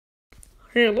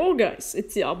Hello guys,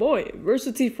 it's your boy,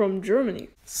 𝘀𝗀𝗯𝗹𝘆 from Germany.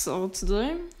 So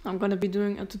today, I'm gonna be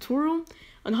doing a tutorial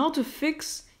on how to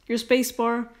fix your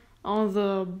spacebar on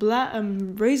the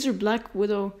Razer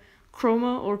Blackwidow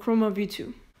Chroma or Chroma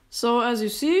V2. So as you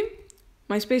see,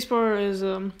 my spacebar is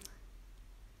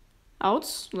out,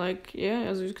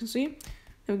 as you can see.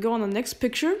 Then we go on the next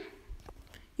picture.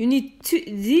 You need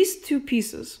these two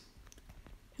pieces,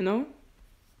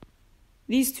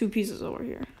 these two pieces over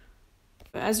here.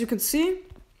 As you can see,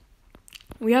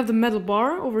 we have the metal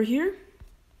bar over here.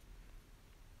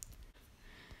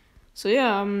 So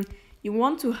yeah, you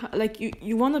want to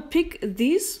you want to pick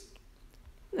these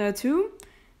two,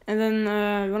 and then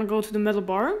you want to go to the metal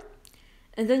bar,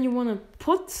 and then you want to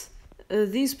put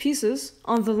these pieces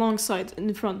on the long side in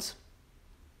the front.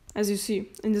 As you see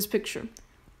in this picture,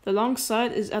 the long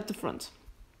side is at the front.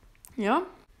 Yeah,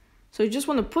 so you just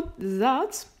want to put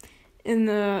that in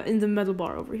the metal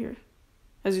bar over here,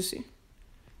 as you see.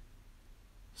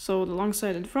 So the long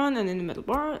side in front and in the metal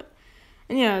bar.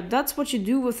 And yeah, that's what you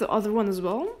do with the other one as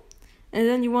well. And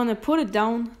then you want to put it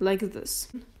down like this.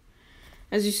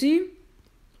 As you see,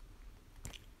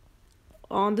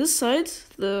 on this side,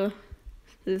 the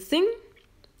thing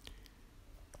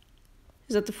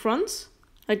is at the front,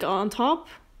 like on top,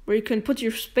 where you can put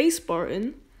your space bar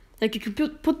in. Like you can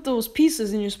put those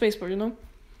pieces in your space bar,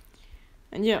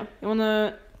 And yeah, you want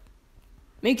to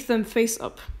make them face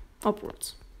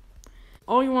upwards.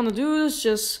 All you want to do is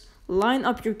just line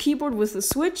up your keyboard with the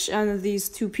switch and these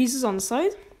two pieces on the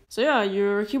side. So yeah,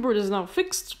 your keyboard is now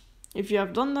fixed if you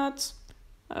have done that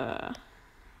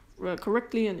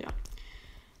correctly. And yeah,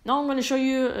 now I'm going to show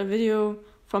you a video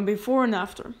from before and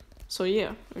after. So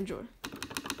yeah, enjoy.